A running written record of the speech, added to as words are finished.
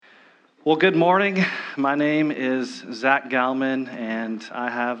Well, good morning. My name is Zach Galman, and I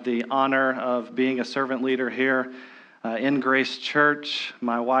have the honor of being a servant leader here in Grace Church.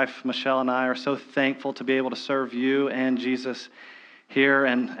 My wife, Michelle, and I are so thankful to be able to serve you and Jesus here.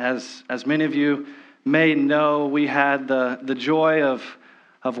 And as many of you may know, we had the joy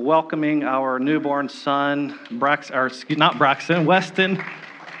of welcoming our newborn son, Weston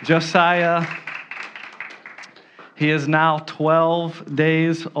Josiah. He is now 12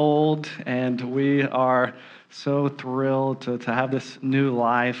 days old, and we are so thrilled to have this new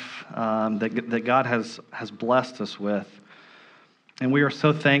life that God has blessed us with. And we are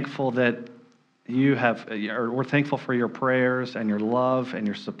so thankful that we're thankful for your prayers and your love and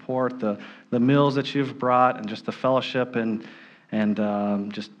your support, the meals that you've brought, and just the fellowship and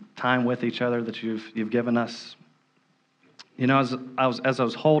just time with each other that you've given us. You know, as I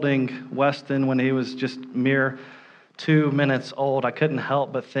was holding Weston when he was just mere 2 minutes old, I couldn't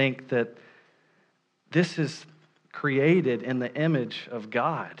help but think that this is created in the image of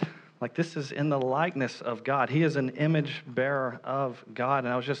God. Like, this is in the likeness of God. He is an image bearer of God.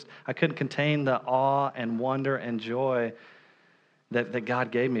 And I couldn't contain the awe and wonder and joy that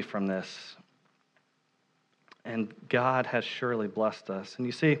God gave me from this. And God has surely blessed us. And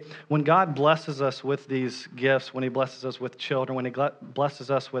you see, when God blesses us with these gifts, when He blesses us with children, when He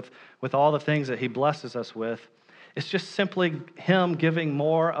blesses us with all the things that He blesses us with, it's just simply Him giving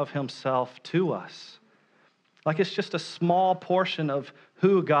more of Himself to us. Like, it's just a small portion of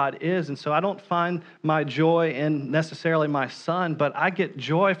who God is. And so I don't find my joy in necessarily my son, but I get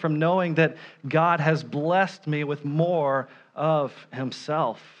joy from knowing that God has blessed me with more of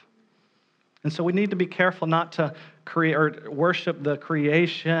Himself. And so we need to be careful not to create or worship the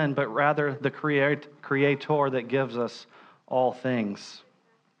creation, but rather the Creator that gives us all things.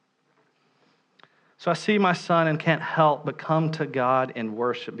 So I see my son and can't help but come to God in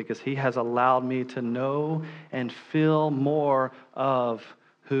worship because He has allowed me to know and feel more of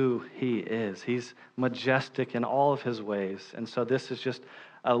who He is. He's majestic in all of His ways. And so this is just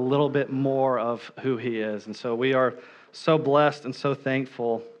a little bit more of who He is. And so we are so blessed and so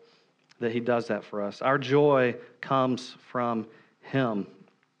thankful that He does that for us. Our joy comes from Him.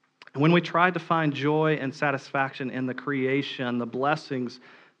 And when we try to find joy and satisfaction in the creation, the blessings,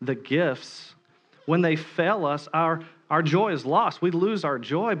 the gifts, when they fail us, our joy is lost. We lose our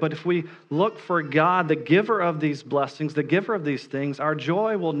joy. But if we look for God, the giver of these blessings, the giver of these things, our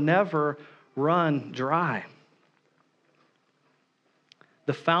joy will never run dry.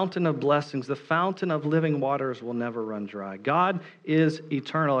 The fountain of blessings, the fountain of living waters will never run dry. God is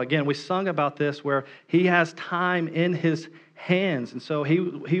eternal. Again, we sung about this where He has time in His hands. And so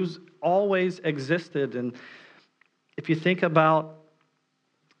He's always existed. And if you think about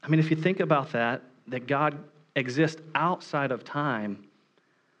that God exists outside of time,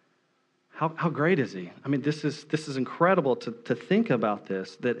 how great is He? I mean, this is incredible to think about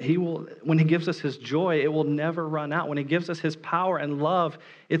this, that He will, when He gives us His joy, it will never run out. When He gives us His power and love,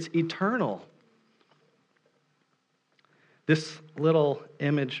 it's eternal. This little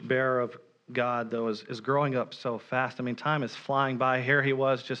image bearer of God, though, is growing up so fast. I mean, time is flying by. Here he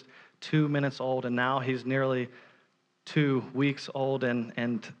was just 2 minutes old, and now he's nearly 2 weeks old,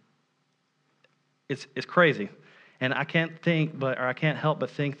 and it's crazy. And I can't help but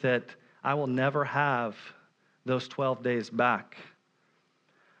think that I will never have those 12 days back.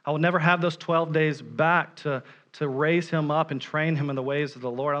 I will never have those 12 days back to raise him up and train him in the ways of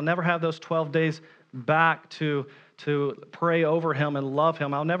the Lord. I'll never have those 12 days back to pray over him and love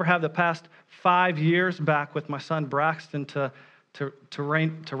him. I'll never have the past 5 years back with my son Braxton to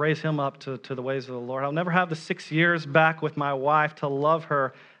raise him up to the ways of the Lord. I'll never have the 6 years back with my wife to love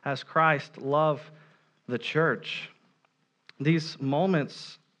her as Christ loved the church. These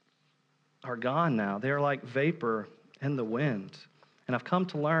moments are gone now. They are like vapor in the wind. And I've come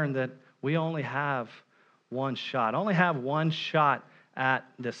to learn that we only have one shot. I only have one shot at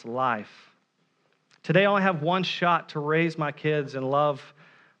this life. Today I only have one shot to raise my kids and love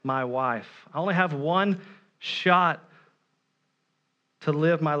my wife. I only have one shot to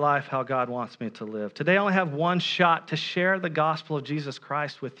live my life how God wants me to live. Today I only have one shot to share the gospel of Jesus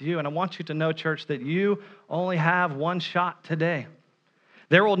Christ with you. And I want you to know, church, that you only have one shot today.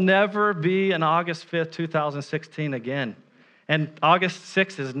 There will never be an August 5th, 2016 again. And August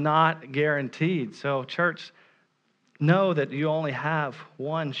 6th is not guaranteed. So, church, know that you only have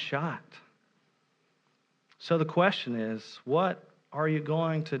one shot. So the question is, what are you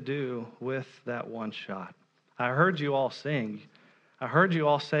going to do with that one shot? I heard you all sing. I heard you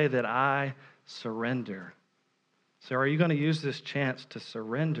all say that I surrender. So are you going to use this chance to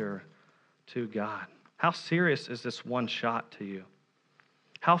surrender to God? How serious is this one shot to you?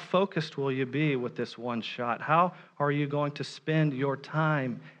 How focused will you be with this one shot? How are you going to spend your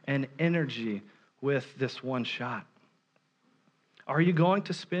time and energy with this one shot? Are you going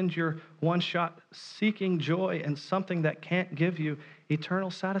to spend your one shot seeking joy in something that can't give you eternal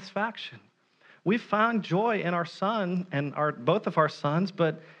satisfaction? We found joy in our son and both of our sons,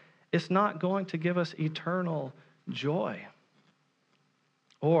 but it's not going to give us eternal joy.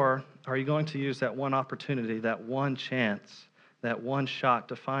 Or are you going to use that one opportunity, that one chance, that one shot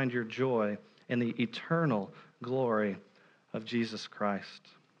to find your joy in the eternal glory of Jesus Christ?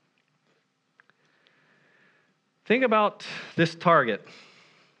 Think about this target.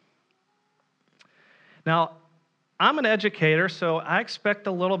 Now, I'm an educator, so I expect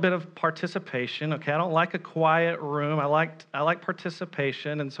a little bit of participation. Okay, I don't like a quiet room. I like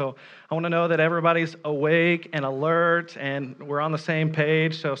participation, and so I want to know that everybody's awake and alert, and we're on the same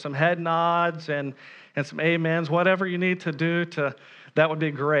page. So some head nods and some amens, whatever you need to do that would be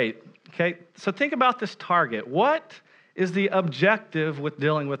great. Okay, so think about this target. What is the objective with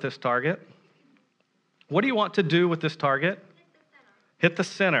dealing with this target? What do you want to do with this target? Hit the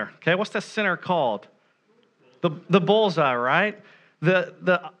center. Okay, what's the center called? The bullseye, right?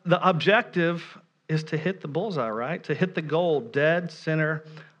 The objective is to hit the bullseye, right? To hit the goal dead center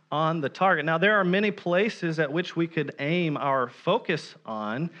on the target. Now, there are many places at which we could aim our focus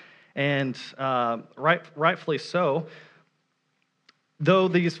on, and rightfully so, though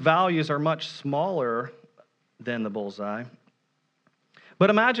these values are much smaller than the bullseye.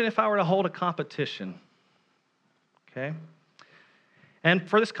 But imagine if I were to hold a competition, okay? And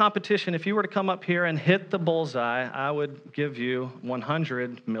for this competition, if you were to come up here and hit the bullseye, I would give you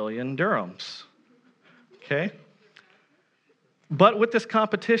 100 million dirhams, okay? But with this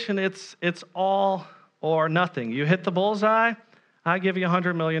competition, it's all or nothing. You hit the bullseye, I give you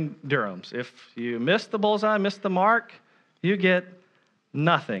 100 million dirhams. If you miss the bullseye, miss the mark, you get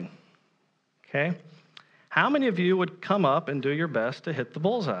nothing, okay? How many of you would come up and do your best to hit the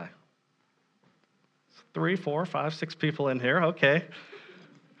bullseye? 3, 4, 5, 6 people in here, okay.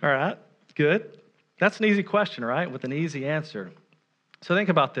 All right, good. That's an easy question, right? With an easy answer. So think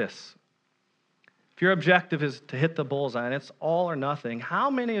about this. If your objective is to hit the bullseye and it's all or nothing, how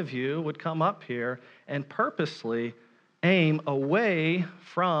many of you would come up here and purposely aim away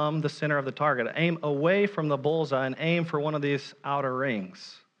from the center of the target, aim away from the bullseye and aim for one of these outer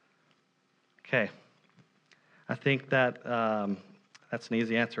rings? Okay. I think that that's an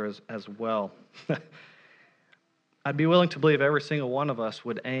easy answer as well. I'd be willing to believe every single one of us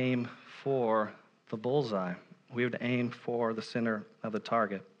would aim for the bullseye. We would aim for the center of the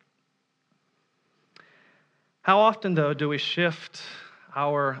target. How often, though, do we shift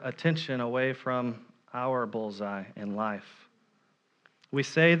our attention away from our bullseye in life? We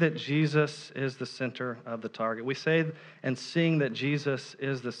say that Jesus is the center of the target. We say and sing that Jesus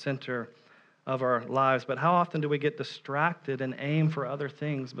is the center of our lives, but how often do we get distracted and aim for other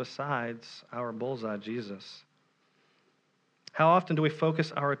things besides our bullseye, Jesus? How often do we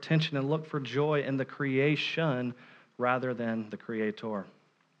focus our attention and look for joy in the creation rather than the Creator?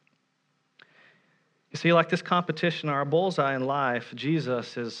 You see, like this competition, our bullseye in life,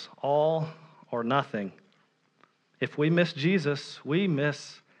 Jesus is all or nothing. If we miss Jesus, we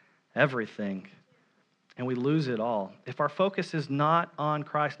miss everything, and we lose it all. If our focus is not on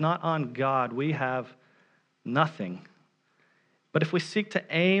Christ, not on God, we have nothing. But if we seek to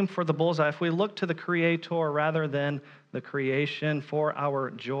aim for the bullseye, if we look to the Creator rather than the creation for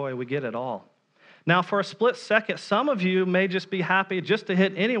our joy, we get it all. Now, for a split second, some of you may just be happy just to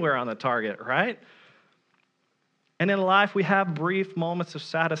hit anywhere on the target, right? And in life, we have brief moments of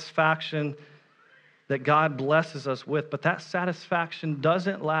satisfaction that God blesses us with, but that satisfaction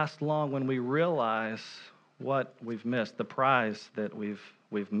doesn't last long when we realize what we've missed, the prize that we've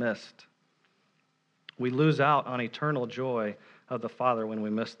missed. We lose out on eternal joy of the Father when we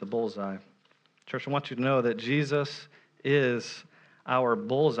miss the bullseye. Church, I want you to know that Jesus is our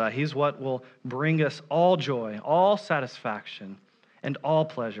bullseye. He's what will bring us all joy, all satisfaction, and all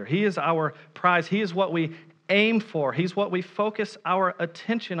pleasure. He is our prize. He is what we aim for. He's what we focus our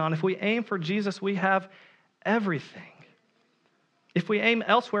attention on. If we aim for Jesus, we have everything. If we aim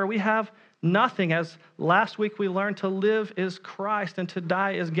elsewhere, we have nothing. As last week we learned, to live is Christ and to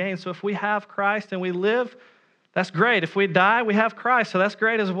die is gain. So if we have Christ and we live, that's great. If we die, we have Christ, so that's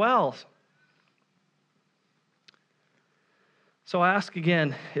great as well. So I ask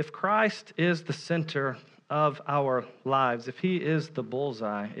again, if Christ is the center of our lives, if He is the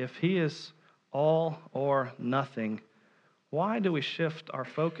bullseye, if He is all or nothing, why do we shift our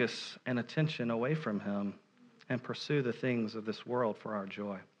focus and attention away from Him and pursue the things of this world for our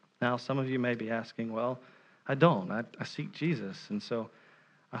joy? Now, some of you may be asking, well, I don't. I seek Jesus, and so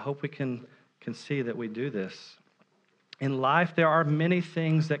I hope we can see that we do this. In life, there are many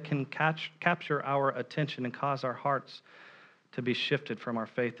things that can capture our attention and cause our hearts to be shifted from our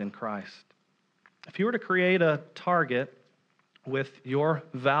faith in Christ. If you were to create a target with your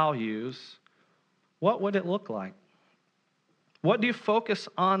values, what would it look like? What do you focus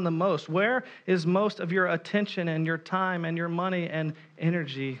on the most? Where is most of your attention and your time and your money and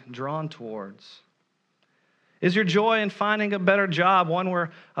energy drawn towards? Is your joy in finding a better job, one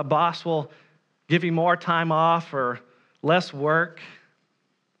where a boss will give you more time off or less work?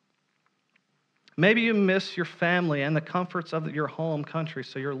 Maybe you miss your family and the comforts of your home country,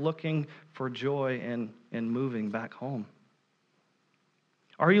 so you're looking for joy in moving back home.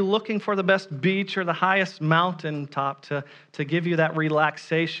 Are you looking for the best beach or the highest mountaintop to give you that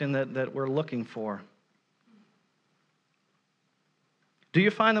relaxation that we're looking for? Do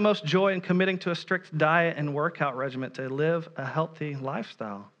you find the most joy in committing to a strict diet and workout regimen to live a healthy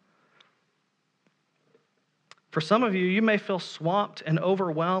lifestyle? For some of you, you may feel swamped and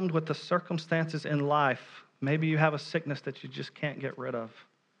overwhelmed with the circumstances in life. Maybe you have a sickness that you just can't get rid of.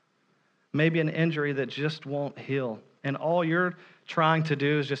 Maybe an injury that just won't heal. And all you're trying to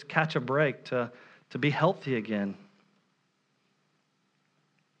do is just catch a break to be healthy again.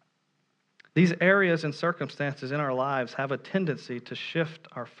 These areas and circumstances in our lives have a tendency to shift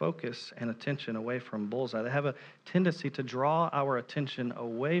our focus and attention away from Bullseye. They have a tendency to draw our attention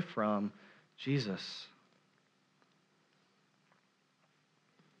away from Jesus.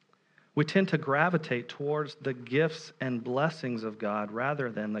 We tend to gravitate towards the gifts and blessings of God rather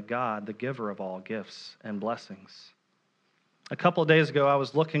than the God, the giver of all gifts and blessings. A couple of days ago, I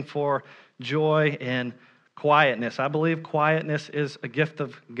was looking for joy in quietness. I believe quietness is a gift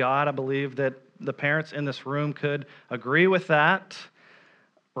of God. I believe that the parents in this room could agree with that,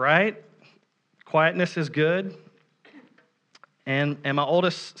 right? Quietness is good. And my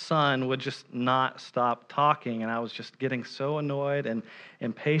oldest son would just not stop talking, and I was just getting so annoyed and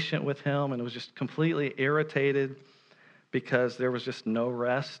impatient with him, and was just completely irritated because there was just no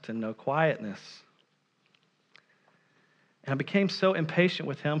rest and no quietness. And I became so impatient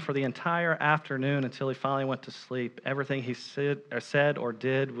with him for the entire afternoon until he finally went to sleep. Everything he said or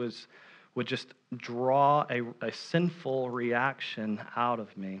did would just draw a sinful reaction out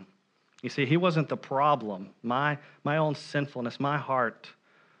of me. You see, he wasn't the problem. My own sinfulness, my heart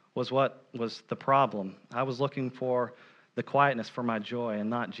was what was the problem. I was looking for the quietness for my joy and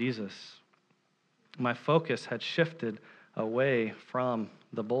not Jesus. My focus had shifted away from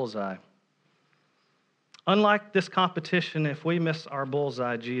the bullseye. Unlike this competition, if we miss our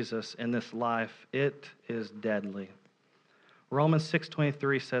bullseye, Jesus, in this life, it is deadly. Romans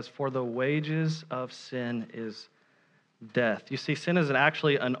 6:23 says, "For the wages of sin is death." You see, sin is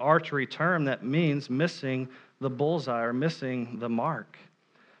actually an archery term that means missing the bullseye or missing the mark.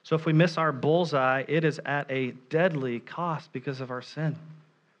 So if we miss our bullseye, it is at a deadly cost because of our sin.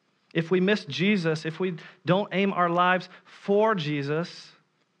 If we miss Jesus, if we don't aim our lives for Jesus,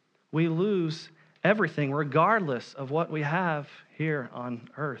 we lose everything, regardless of what we have here on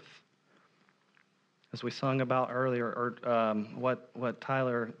earth. As we sung about earlier, or what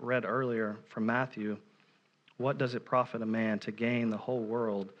Tyler read earlier from Matthew, what does it profit a man to gain the whole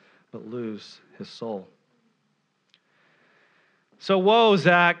world but lose his soul? So, whoa,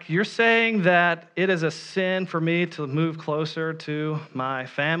 Zach, you're saying that it is a sin for me to move closer to my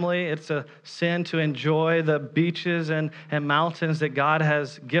family? It's a sin to enjoy the beaches and mountains that God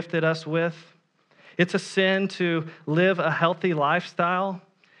has gifted us with? It's a sin to live a healthy lifestyle?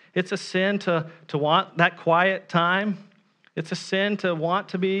 It's a sin to want that quiet time? It's a sin to want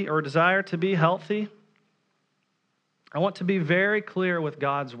to be or desire to be healthy? I want to be very clear with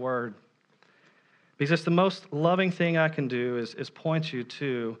God's word, because it's the most loving thing I can do is point you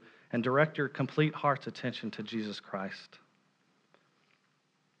to and direct your complete heart's attention to Jesus Christ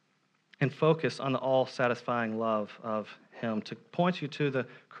and focus on the all-satisfying love of Him, to point you to the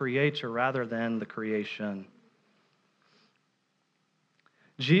Creator rather than the creation.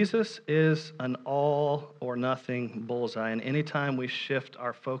 Jesus is an all-or-nothing bullseye, and anytime we shift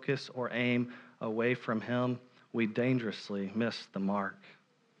our focus or aim away from Him, we dangerously miss the mark.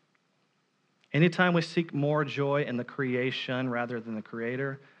 Anytime we seek more joy in the creation rather than the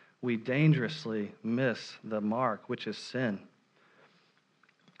Creator, we dangerously miss the mark, which is sin.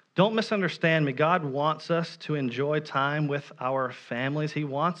 Don't misunderstand me. God wants us to enjoy time with our families. He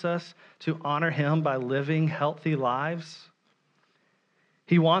wants us to honor Him by living healthy lives.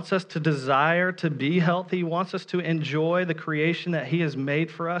 He wants us to desire to be healthy. He wants us to enjoy the creation that He has made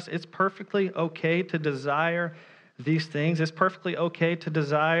for us. It's perfectly okay to desire these things. It's perfectly okay to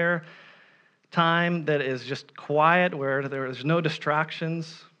desire time that is just quiet, where there's no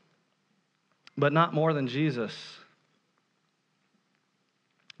distractions, but not more than Jesus.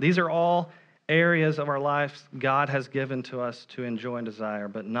 These are all areas of our lives God has given to us to enjoy and desire,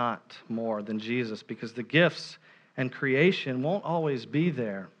 but not more than Jesus, because the gifts and creation won't always be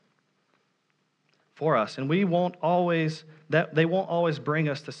there for us, and they won't always bring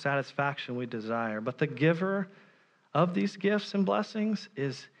us the satisfaction we desire. But the giver of these gifts and blessings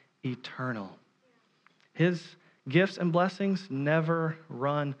is eternal. His gifts and blessings never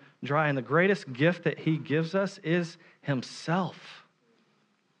run dry, and the greatest gift that he gives us is himself.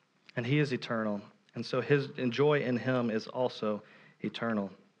 And he is eternal. And so his joy in him is also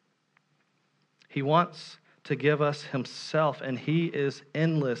eternal. He wants to give us himself, and he is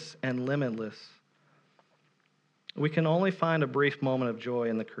endless and limitless. We can only find a brief moment of joy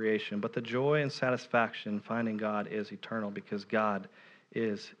in the creation, but the joy and satisfaction finding God is eternal, because God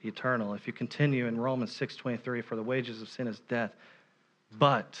is eternal. If you continue in Romans 6:23, for the wages of sin is death,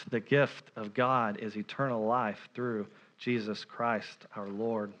 but the gift of God is eternal life through Jesus Christ our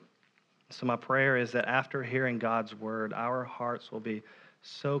Lord. So my prayer is that after hearing God's word, our hearts will be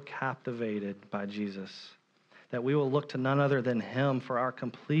so captivated by Jesus that we will look to none other than him for our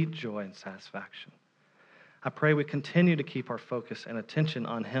complete joy and satisfaction. I pray we continue to keep our focus and attention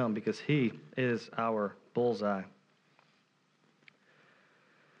on him, because he is our bullseye.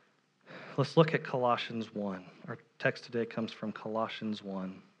 Let's look at Colossians 1. Our text today comes from Colossians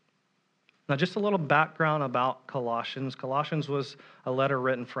 1. Now, just a little background about Colossians. Colossians was a letter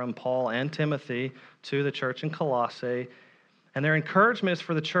written from Paul and Timothy to the church in Colossae. And their encouragement is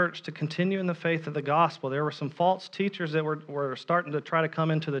for the church to continue in the faith of the gospel. There were some false teachers that were starting to try to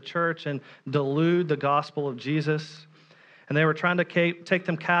come into the church and delude the gospel of Jesus. And they were trying to take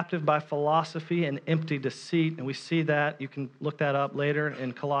them captive by philosophy and empty deceit. And we see that. You can look that up later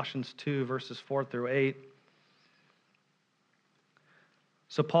in Colossians 2, verses 4 through 8.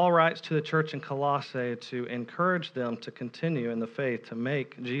 So Paul writes to the church in Colossae to encourage them to continue in the faith, to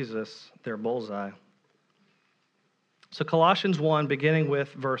make Jesus their bullseye. So Colossians 1, beginning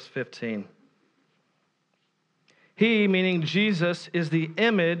with verse 15. He, meaning Jesus, is the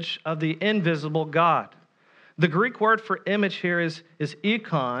image of the invisible God. The Greek word for image here is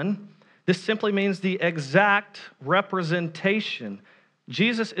ikon. This simply means the exact representation.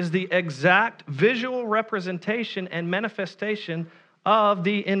 Jesus is the exact visual representation and manifestation of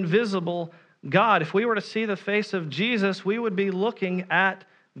the invisible God. If we were to see the face of Jesus, we would be looking at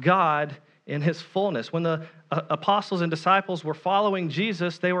God in his fullness. When the apostles and disciples were following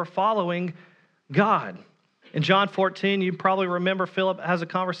Jesus, they were following God. In John 14, you probably remember Philip has a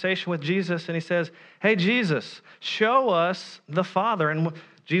conversation with Jesus, and he says, "Hey, Jesus, show us the Father." And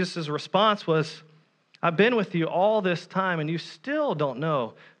Jesus' response was, "I've been with you all this time, and you still don't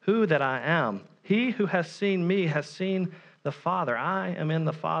know who that I am. He who has seen me has seen the Father. I am in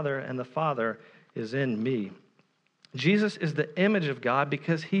the Father, and the Father is in me." Jesus is the image of God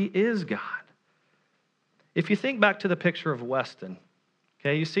because he is God. If you think back to the picture of Weston,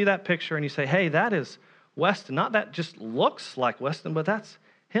 okay, you see that picture and you say, "Hey, that is Weston." Not that just looks like Weston, but that's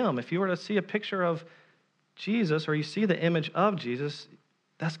him. If you were to see a picture of Jesus, or you see the image of Jesus,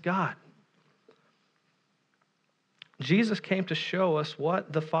 that's God. Jesus came to show us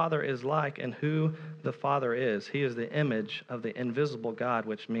what the Father is like and who the Father is. He is the image of the invisible God,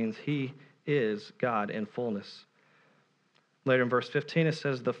 which means he is God in fullness. Later in verse 15, it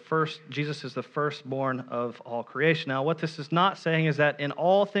says Jesus is the firstborn of all creation. Now, what this is not saying is that in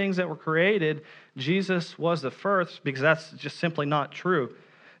all things that were created, Jesus was the first, because that's just simply not true.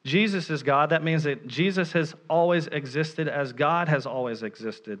 Jesus is God. That means that Jesus has always existed as God has always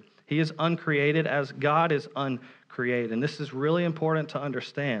existed. He is uncreated as God is uncreated. And this is really important to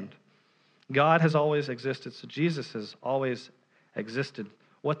understand. God has always existed, so Jesus has always existed.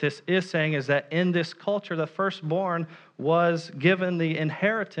 What this is saying is that in this culture, the firstborn was given the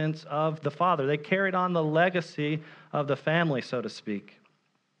inheritance of the father. They carried on the legacy of the family, so to speak.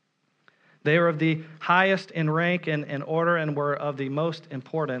 They were of the highest in rank and in order, and were of the most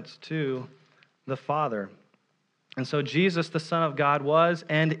importance to the Father. And so Jesus, the Son of God, was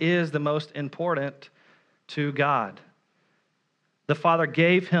and is the most important to God. The Father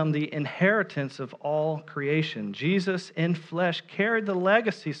gave him the inheritance of all creation. Jesus in flesh carried the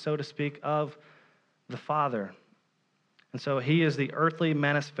legacy, so to speak, of the Father. And so he is the earthly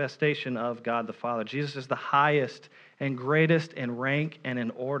manifestation of God the Father. Jesus is the highest and greatest in rank and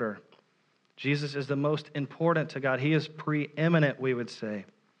in order. Jesus is the most important to God. He is preeminent, we would say.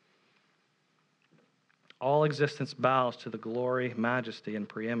 All existence bows to the glory, majesty, and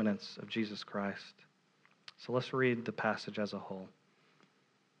preeminence of Jesus Christ. So let's read the passage as a whole.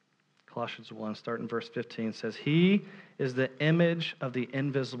 Colossians 1, starting verse 15, says, He is the image of the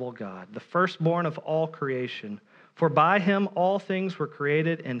invisible God, the firstborn of all creation. For by him all things were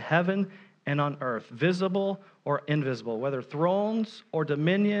created in heaven and on earth, visible or invisible, whether thrones or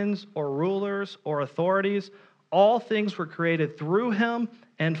dominions or rulers or authorities. All things were created through him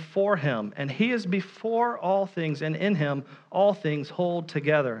and for him. And he is before all things, and in him all things hold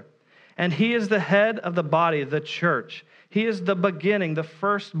together. And he is the head of the body, the church. He is the beginning, the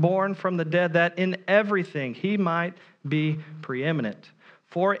firstborn from the dead, that in everything he might be preeminent.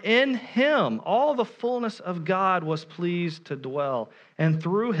 For in him all the fullness of God was pleased to dwell, and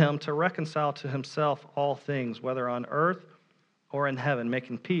through him to reconcile to himself all things, whether on earth or in heaven,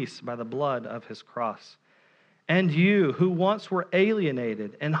 making peace by the blood of his cross. And you, who once were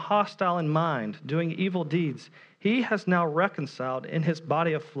alienated and hostile in mind, doing evil deeds, he has now reconciled in his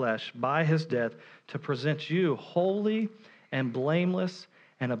body of flesh by his death to present you holy and blameless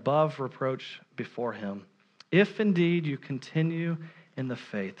and above reproach before him. If indeed you continue in the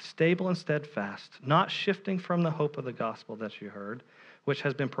faith, stable and steadfast, not shifting from the hope of the gospel that you heard, which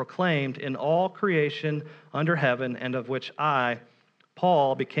has been proclaimed in all creation under heaven, and of which I,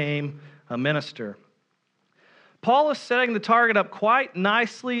 Paul, became a minister. Paul is setting the target up quite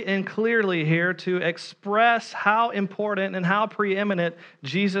nicely and clearly here to express how important and how preeminent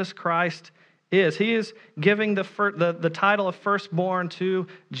Jesus Christ is. He is giving the title of firstborn to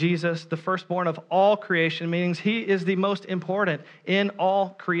Jesus, the firstborn of all creation, meaning he is the most important in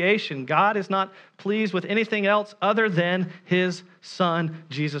all creation. God is not pleased with anything else other than his Son,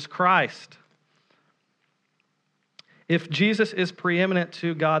 Jesus Christ. If Jesus is preeminent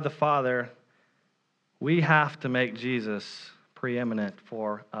to God the Father, we have to make Jesus preeminent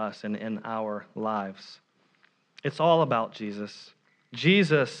for us and in our lives. It's all about Jesus.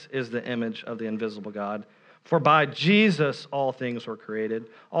 Jesus is the image of the invisible God. For by Jesus all things were created.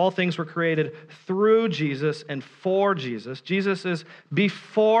 All things were created through Jesus and for Jesus. Jesus is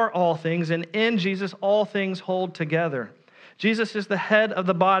before all things, and in Jesus all things hold together. Jesus is the head of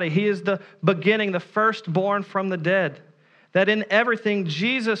the body. He is the beginning, the firstborn from the dead. That in everything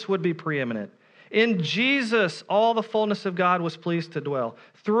Jesus would be preeminent. In Jesus, all the fullness of God was pleased to dwell.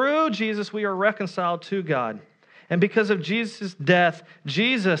 Through Jesus, we are reconciled to God. And because of Jesus' death,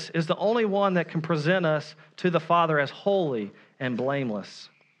 Jesus is the only one that can present us to the Father as holy and blameless.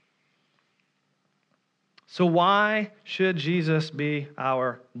 So why should Jesus be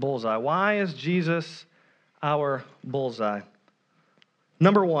our bullseye? Why is Jesus our bullseye?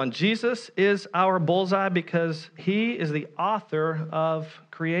 Number one, Jesus is our bullseye because he is the author of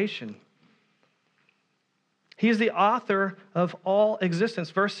creation. He is the author of all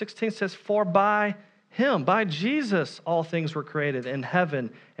existence. Verse 16 says, For by him, by Jesus, all things were created in heaven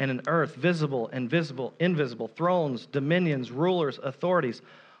and in earth, visible and invisible, thrones, dominions, rulers, authorities.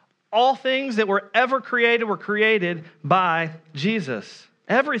 All things that were ever created were created by Jesus.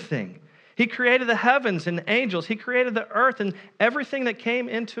 Everything. He created the heavens and angels. He created the earth and everything that came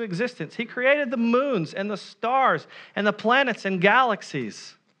into existence. He created the moons and the stars and the planets and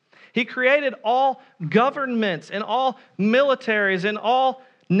galaxies. He created all governments and all militaries and all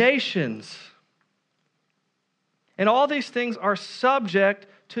nations. And all these things are subject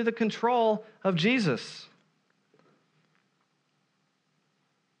to the control of Jesus.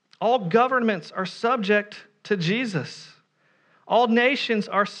 All governments are subject to Jesus. All nations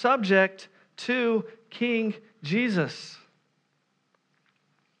are subject to King Jesus.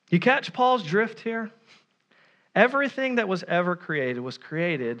 You catch Paul's drift here? Everything that was ever created was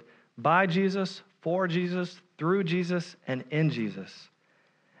created by Jesus, for Jesus, through Jesus, and in Jesus.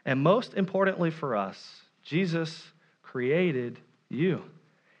 And most importantly for us, Jesus created you.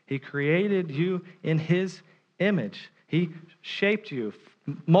 He created you in his image. He shaped you,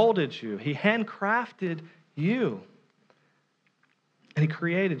 molded you. He handcrafted you. And he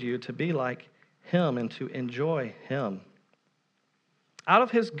created you to be like him and to enjoy him. Out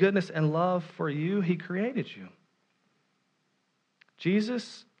of his goodness and love for you, he created you.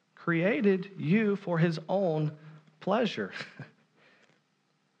 Jesus created you for his own pleasure.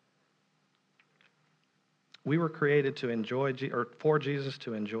 We were created to enjoy, or for Jesus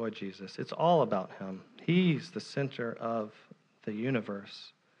to enjoy Jesus. It's all about him. He's the center of the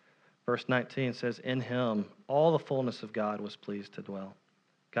universe. Verse 19 says, In him all the fullness of God was pleased to dwell.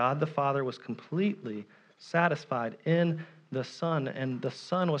 God the Father was completely satisfied in the Son, and the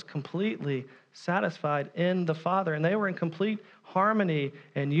Son was completely satisfied in the Father, and they were in complete harmony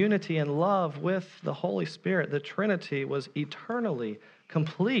and unity and love with the Holy Spirit. The Trinity was eternally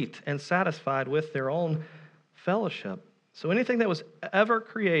complete and satisfied with their own fellowship. So anything that was ever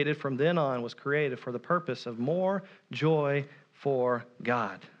created from then on was created for the purpose of more joy for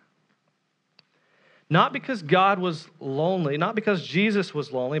God. Not because God was lonely, not because Jesus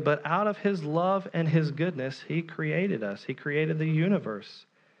was lonely, but out of his love and his goodness, he created us. He created the universe.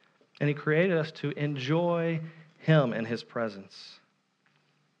 And he created us to enjoy him and his presence.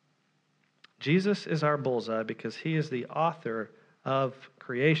 Jesus is our bullseye because he is the author of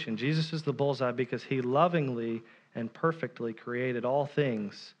creation. Jesus is the bullseye because he lovingly and perfectly created all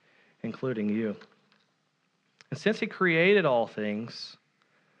things, including you. And since he created all things,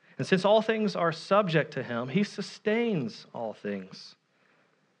 and since all things are subject to him, he sustains all things.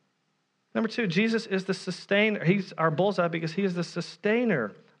 Number two, Jesus is the sustainer. He's our bullseye because he is the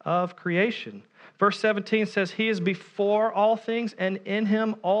sustainer of creation. Verse 17 says, he is before all things, and in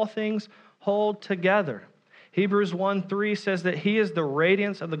him all things hold together. Hebrews 1:3 says that he is the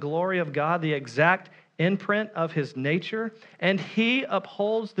radiance of the glory of God, the exact imprint of his nature, and he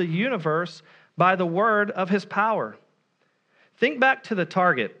upholds the universe by the word of his power. Think back to the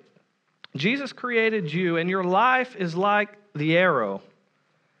target. Jesus created you, and your life is like the arrow.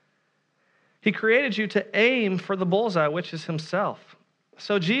 He created you to aim for the bullseye, which is himself.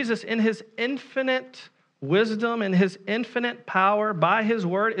 So Jesus, in his infinite wisdom and his infinite power, by his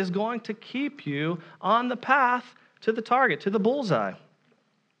word, is going to keep you on the path to the target, to the bullseye.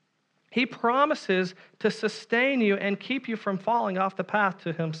 He promises to sustain you and keep you from falling off the path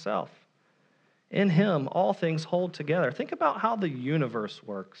to himself. In him, all things hold together. Think about how the universe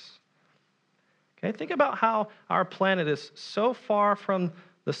works. Okay, think about how our planet is so far from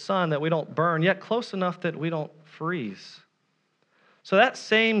the sun that we don't burn, yet close enough that we don't freeze. So that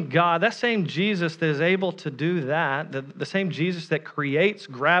same God, that same Jesus that is able to do that, the same Jesus that creates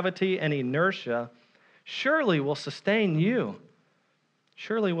gravity and inertia, surely will sustain you.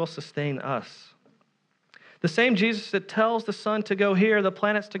 Surely will sustain us. The same Jesus that tells the sun to go here, the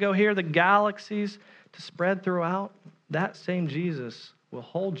planets to go here, the galaxies to spread throughout, that same Jesus will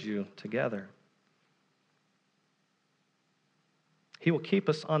hold you together. He will keep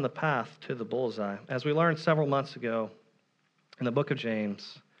us on the path to the bullseye. As we learned several months ago in the book of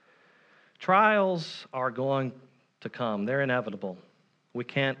James, trials are going to come. They're inevitable. We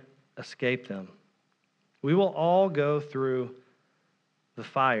can't escape them. We will all go through the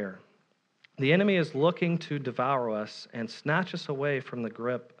fire. The enemy is looking to devour us and snatch us away from the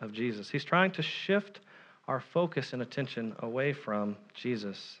grip of Jesus. He's trying to shift our focus and attention away from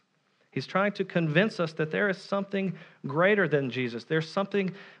Jesus. He's trying to convince us that there is something greater than Jesus. There's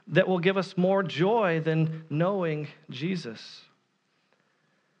something that will give us more joy than knowing Jesus.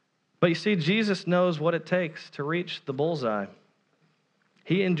 But you see, Jesus knows what it takes to reach the bullseye.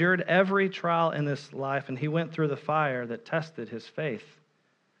 He endured every trial in this life, and he went through the fire that tested his faith.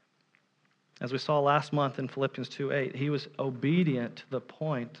 As we saw last month in Philippians 2:8, he was obedient to the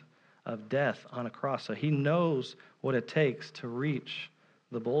point of death on a cross. So he knows what it takes to reach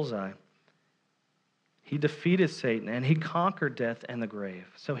the bullseye. He defeated Satan and he conquered death and the grave.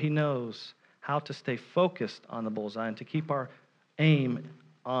 So he knows how to stay focused on the bullseye and to keep our aim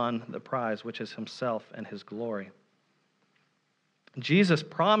on the prize, which is himself and his glory. Jesus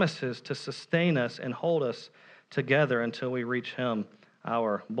promises to sustain us and hold us together until we reach him,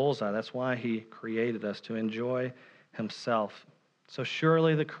 our bullseye. That's why he created us, to enjoy himself. So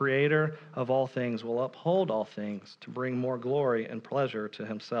surely the creator of all things will uphold all things to bring more glory and pleasure to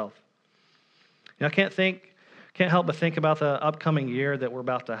himself. You know, I can't help but think about the upcoming year that we're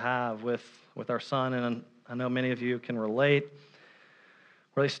about to have with our son, and I know many of you can relate,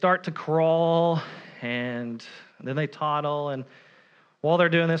 where they start to crawl and then they toddle, and while they're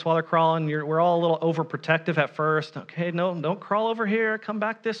doing this, while they're crawling, we're all a little overprotective at first. Okay, no, don't crawl over here. Come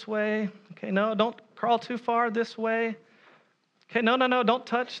back this way. Okay, no, don't crawl too far this way. Okay, no, don't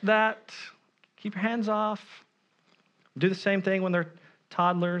touch that. Keep your hands off. Do the same thing when they're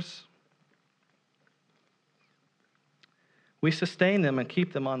toddlers. We sustain them and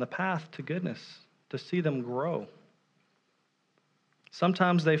keep them on the path to goodness, to see them grow.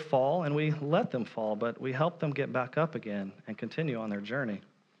 Sometimes they fall, and we let them fall, but we help them get back up again and continue on their journey.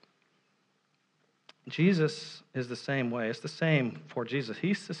 Jesus is the same way. It's the same for Jesus.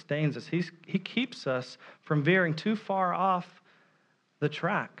 He sustains us. He keeps us from veering too far off the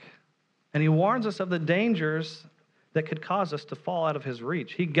track. And he warns us of the dangers that could cause us to fall out of his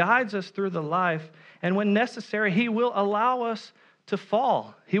reach. He guides us through the life, and when necessary, he will allow us to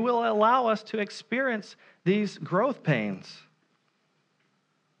fall. He will allow us to experience these growth pains.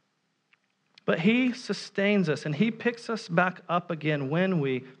 But he sustains us, and he picks us back up again when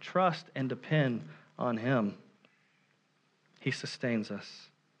we trust and depend on him. He sustains us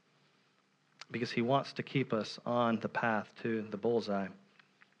because he wants to keep us on the path to the bullseye.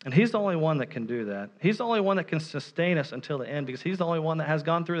 And he's the only one that can do that. He's the only one that can sustain us until the end because he's the only one that has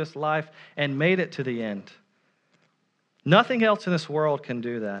gone through this life and made it to the end. Nothing else in this world can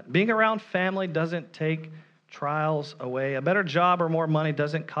do that. Being around family doesn't take trials away. A better job or more money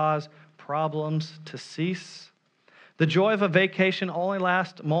doesn't cause problems to cease. The joy of a vacation only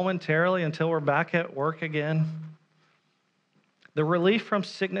lasts momentarily until we're back at work again. The relief from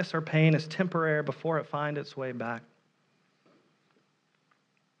sickness or pain is temporary before it finds its way back.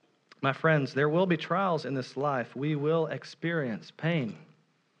 My friends, there will be trials in this life. We will experience pain.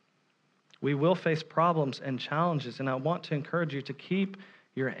 We will face problems and challenges, and I want to encourage you to keep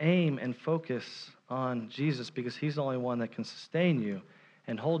your aim and focus on Jesus because he's the only one that can sustain you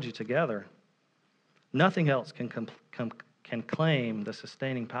and hold you together. Nothing else can claim the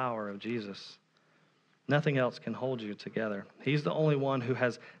sustaining power of Jesus. Nothing else can hold you together. He's the only one who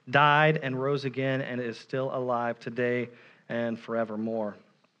has died and rose again and is still alive today and forevermore.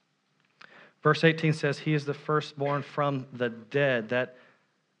 Verse 18 says he is the firstborn from the dead, that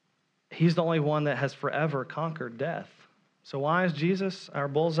he's the only one that has forever conquered death. So why is Jesus our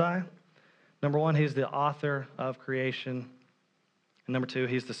bullseye? Number one, he's the author of creation. And number two,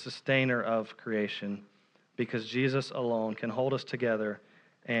 he's the sustainer of creation because Jesus alone can hold us together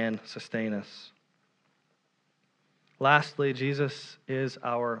and sustain us. Lastly, Jesus is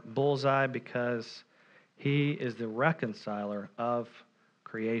our bullseye because he is the reconciler of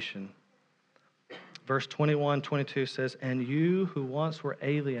creation. Verse 21-22 says, "And you who once were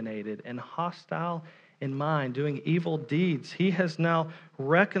alienated and hostile in mind, doing evil deeds, he has now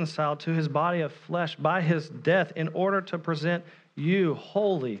reconciled to his body of flesh by his death in order to present you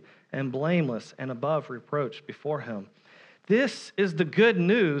holy and blameless and above reproach before him." This is the good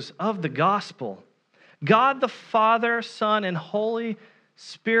news of the gospel. God the Father, Son, and Holy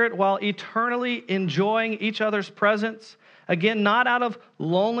Spirit, while eternally enjoying each other's presence, again, not out of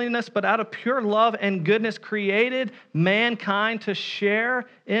loneliness, but out of pure love and goodness, created mankind to share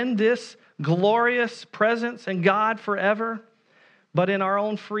in this glorious presence and God forever. But in our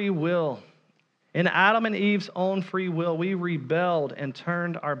own free will, in Adam and Eve's own free will, we rebelled and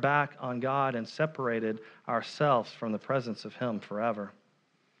turned our back on God and separated ourselves from the presence of him forever.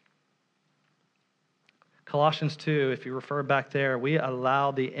 Colossians 2, if you refer back there, we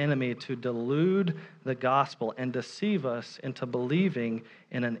allow the enemy to delude the gospel and deceive us into believing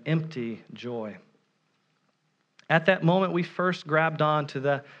in an empty joy. At that moment, we first grabbed on to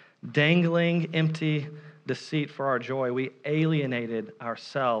the dangling, empty deceit for our joy. We alienated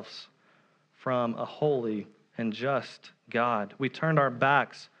ourselves from a holy and just God. We turned our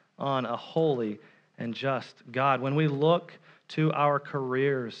backs on a holy and just God. When we look to our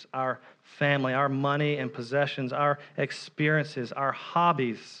careers, our family, our money and possessions, our experiences, our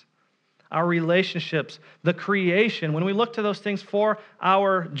hobbies, our relationships, the creation, when we look to those things for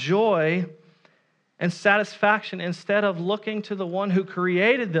our joy and satisfaction instead of looking to the one who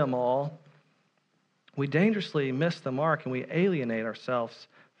created them all, we dangerously miss the mark and we alienate ourselves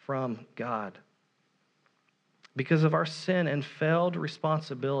from God. Because of our sin and failed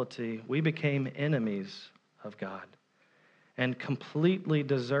responsibility, we became enemies of God and completely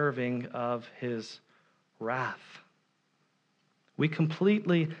deserving of his wrath. We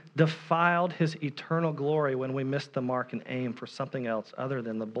completely defiled his eternal glory when we missed the mark and aimed for something else other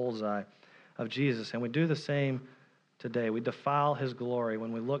than the bullseye of Jesus. And we do the same today. We defile his glory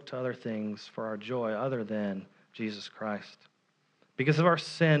when we look to other things for our joy other than Jesus Christ. Because of our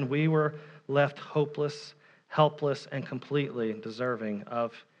sin, we were left hopeless, helpless, and completely deserving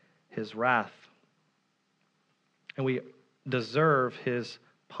of his wrath. And we deserve his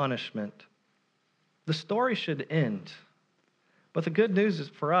punishment. The story should end. But the good news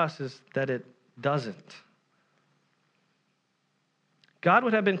for us is that it doesn't. God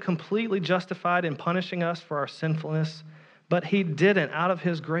would have been completely justified in punishing us for our sinfulness, but he didn't out of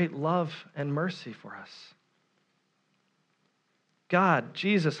his great love and mercy for us. God,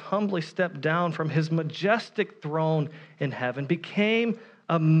 Jesus, humbly stepped down from his majestic throne in heaven, became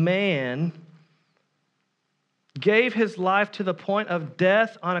a man, gave his life to the point of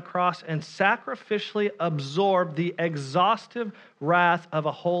death on a cross, and sacrificially absorbed the exhaustive wrath of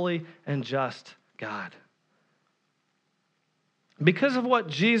a holy and just God. Because of what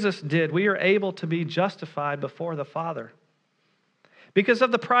Jesus did, we are able to be justified before the Father. Because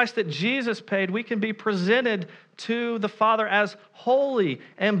of the price that Jesus paid, we can be presented to the Father as holy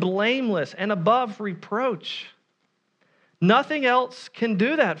and blameless and above reproach. Nothing else can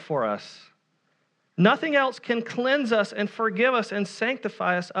do that for us. Nothing else can cleanse us and forgive us and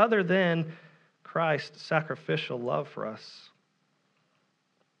sanctify us other than Christ's sacrificial love for us.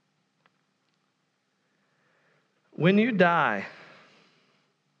 When you die,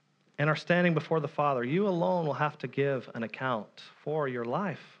 and are standing before the Father, you alone will have to give an account for your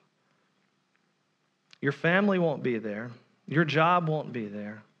life. Your family won't be there. Your job won't be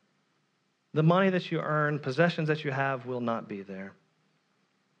there. The money that you earn, possessions that you have will not be there.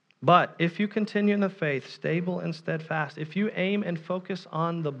 But if you continue in the faith, stable and steadfast, if you aim and focus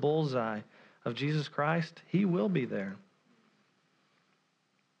on the bullseye of Jesus Christ, he will be there.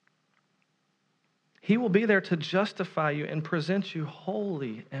 He will be there to justify you and present you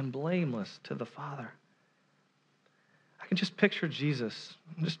holy and blameless to the Father. I can just picture Jesus.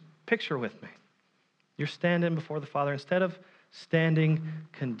 Just picture with me. You're standing before the Father. Instead of standing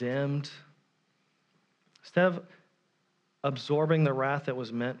condemned, instead of absorbing the wrath that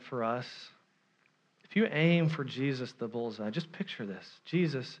was meant for us, if you aim for Jesus, the bullseye, just picture this.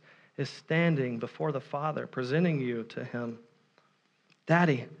 Jesus is standing before the Father, presenting you to him.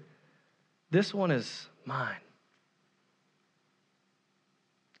 Daddy, this one is mine.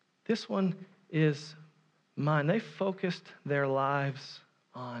 This one is mine. They focused their lives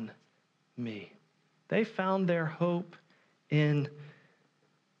on me. They found their hope in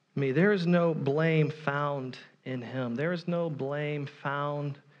me. There is no blame found in him. There is no blame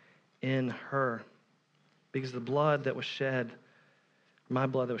found in her, because the blood that was shed, my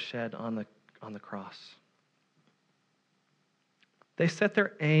blood that was shed on the cross. They set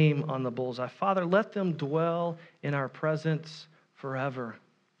their aim on the bullseye. Father, let them dwell in our presence forever.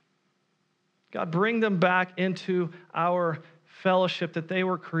 God, bring them back into our fellowship that they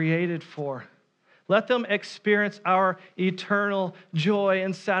were created for. Let them experience our eternal joy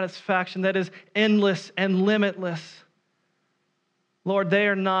and satisfaction that is endless and limitless. Lord, they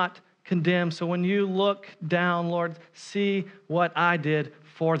are not condemned. So when you look down, Lord, see what I did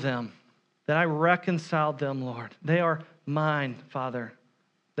for them, that I reconciled them, Lord. They are mine, Father.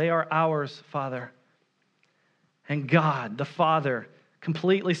 They are ours, Father. And God, the Father,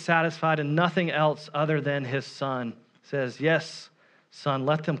 completely satisfied in nothing else other than his Son, says, yes, Son,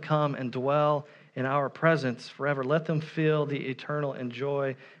 let them come and dwell in our presence forever. Let them feel the eternal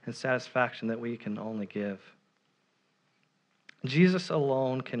joy and satisfaction that we can only give. Jesus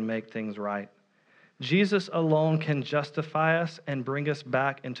alone can make things right. Jesus alone can justify us and bring us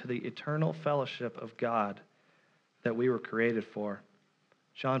back into the eternal fellowship of God that we were created for.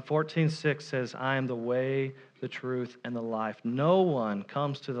 John 14:6 says, I am the way, the truth, and the life. No one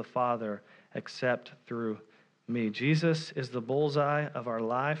comes to the Father except through me. Jesus is the bullseye of our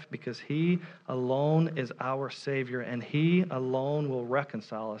life because he alone is our Savior, and he alone will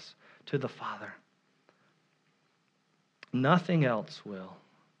reconcile us to the Father. Nothing else will.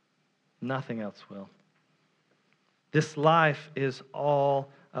 Nothing else will. This life is all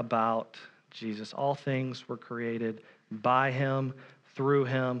about Jesus. All things were created by him, through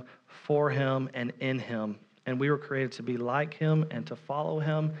him, for him, and in him. And we were created to be like him and to follow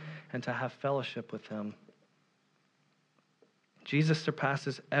him and to have fellowship with him. Jesus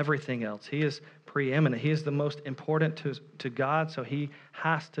surpasses everything else. He is preeminent. He is the most important to God, so he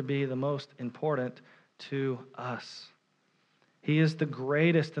has to be the most important to us. He is the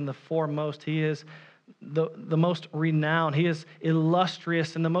greatest and the foremost. He is the most renowned. He is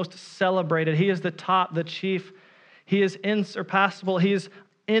illustrious and the most celebrated. He is the top, the chief. He is insurpassable. He is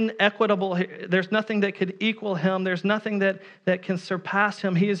inequitable. There's nothing that could equal him. There's nothing that can surpass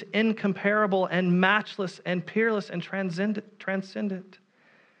him. He is incomparable and matchless and peerless and transcendent.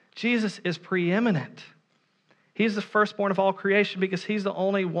 Jesus is preeminent. He's the firstborn of all creation because he's the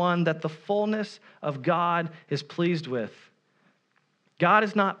only one that the fullness of God is pleased with. God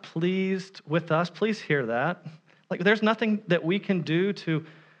is not pleased with us. Please hear that. There's nothing that we can do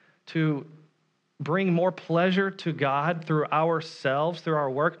to bring more pleasure to God through ourselves, through our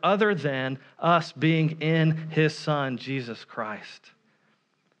work, other than us being in his Son, Jesus Christ.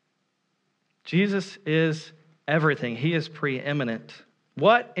 Jesus is everything. He is preeminent.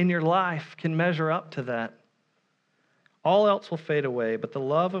 What in your life can measure up to that? All else will fade away, but the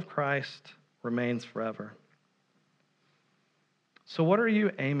love of Christ remains forever. So what are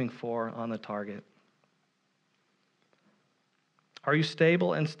you aiming for on the target? Are you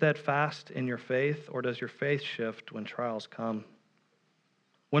stable and steadfast in your faith, or does your faith shift when trials come?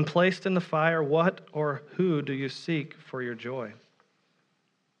 When placed in the fire, what or who do you seek for your joy?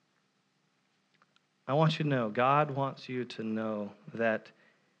 I want you to know, God wants you to know that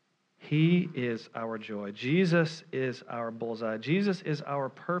he is our joy. Jesus is our bullseye. Jesus is our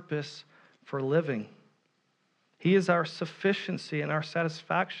purpose for living. He is our sufficiency and our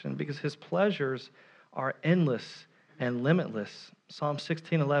satisfaction because his pleasures are endless and limitless. Psalm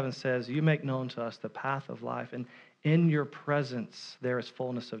 16:11 says, you make known to us the path of life, and in your presence there is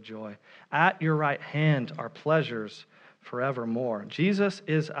fullness of joy. At your right hand are pleasures forevermore. Jesus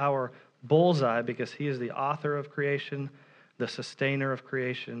is our bullseye because he is the author of creation, the sustainer of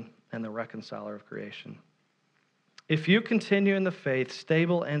creation, and the reconciler of creation. If you continue in the faith,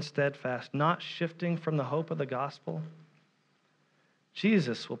 stable and steadfast, not shifting from the hope of the gospel,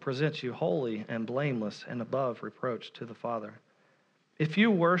 Jesus will present you holy and blameless and above reproach to the Father. If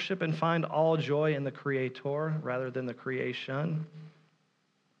you worship and find all joy in the Creator rather than the creation,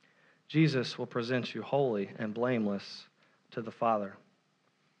 Jesus will present you holy and blameless to the Father.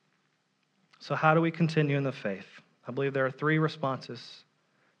 So how do we continue in the faith? I believe there are three responses,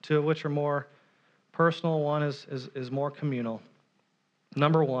 two of which are more personal, one is more communal.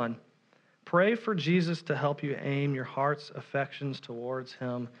 Number one, pray for Jesus to help you aim your heart's affections towards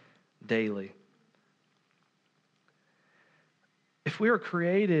him daily. If we are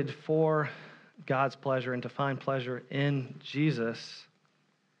created for God's pleasure and to find pleasure in Jesus,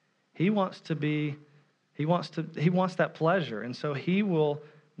 he wants that pleasure. And so he will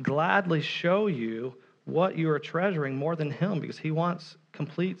gladly show you what you are treasuring more than him because he wants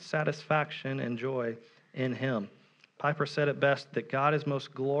complete satisfaction and joy in him. Piper said it best that God is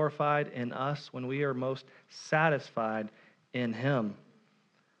most glorified in us when we are most satisfied in him.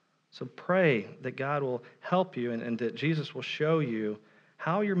 So pray that God will help you and that Jesus will show you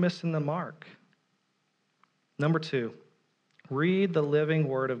how you're missing the mark. Number two, read the living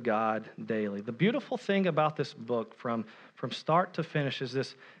Word of God daily. The beautiful thing about this book from start to finish is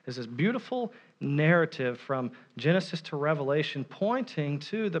this beautiful narrative from Genesis to Revelation pointing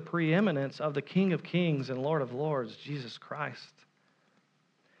to the preeminence of the King of Kings and Lord of Lords, Jesus Christ.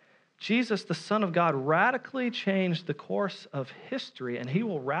 Jesus, the Son of God, radically changed the course of history, and he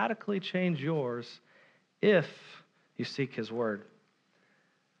will radically change yours if you seek his word.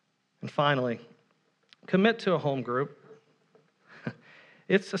 And finally, commit to a home group.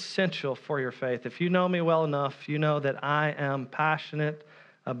 It's essential for your faith. If you know me well enough, you know that I am passionate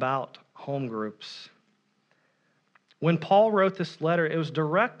about home groups. When Paul wrote this letter, it was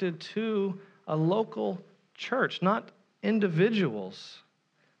directed to a local church, not individuals.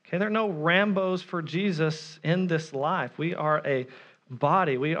 Okay, there are no Rambos for Jesus in this life. We are a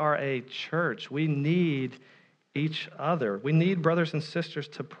body. We are a church. We need each other. We need brothers and sisters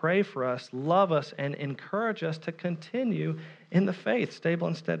to pray for us, love us, and encourage us to continue in the faith, stable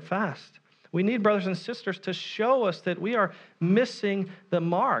and steadfast. We need brothers and sisters to show us that we are missing the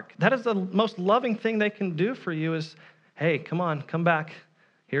mark. That is the most loving thing they can do for you is, hey, come on, come back.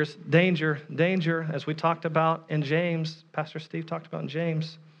 Here's danger, as we talked about in James. Pastor Steve talked about in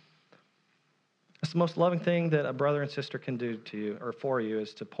James. It's the most loving thing that a brother and sister can do to you or for you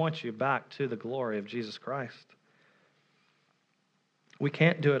is to point you back to the glory of Jesus Christ. We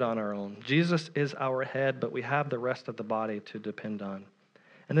can't do it on our own. Jesus is our head, but we have the rest of the body to depend on.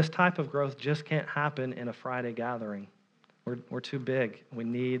 And this type of growth just can't happen in a Friday gathering. We're too big. We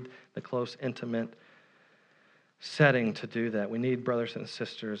need the close, intimate setting to do that. We need brothers and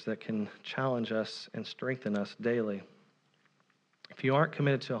sisters that can challenge us and strengthen us daily. If you aren't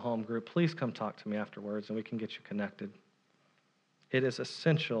committed to a home group, please come talk to me afterwards and we can get you connected. It is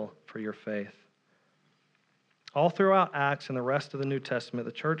essential for your faith. All throughout Acts and the rest of the New Testament,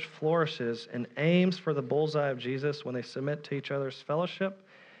 the church flourishes and aims for the bullseye of Jesus when they submit to each other's fellowship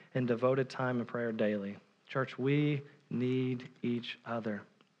and devoted time in prayer daily. Church, we need each other.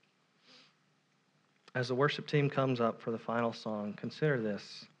 As the worship team comes up for the final song, consider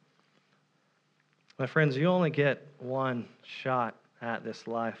this. My friends, you only get one shot at this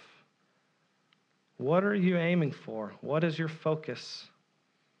life. What are you aiming for? What is your focus?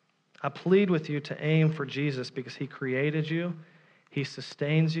 I plead with you to aim for Jesus because he created you, he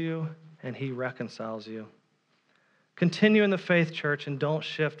sustains you, and he reconciles you. Continue in the faith, church, and don't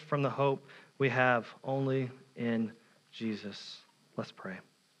shift from the hope we have only in Jesus. Let's pray.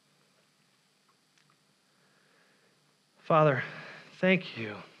 Father, thank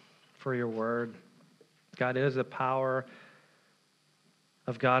you for your word. God, it is the power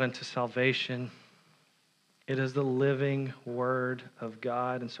of God unto salvation. It is the living word of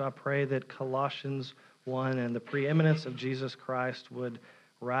God. And so I pray that Colossians 1 and the preeminence of Jesus Christ would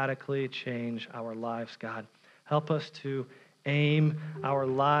radically change our lives, God. Help us to aim our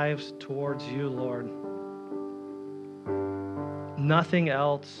lives towards you, Lord. Nothing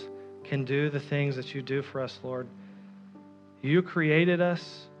else can do the things that you do for us, Lord. You created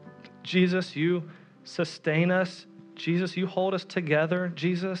us. Jesus, you sustain us. Jesus, you hold us together,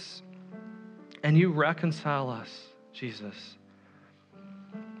 Jesus. And you reconcile us, Jesus.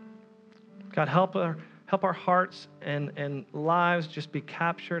 God, help our hearts and lives just be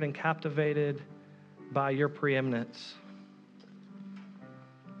captured and captivated by your preeminence.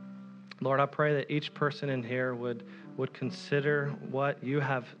 Lord, I pray that each person in here would consider what you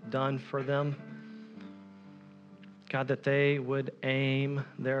have done for them. God, that they would aim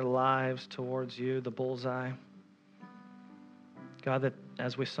their lives towards you, the bullseye. God, that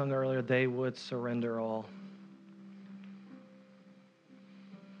as we sung earlier, they would surrender all.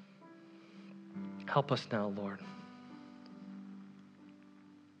 Help us now, Lord.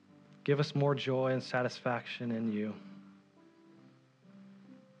 Give us more joy and satisfaction in you.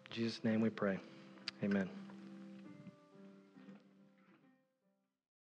 In Jesus' name we pray. Amen.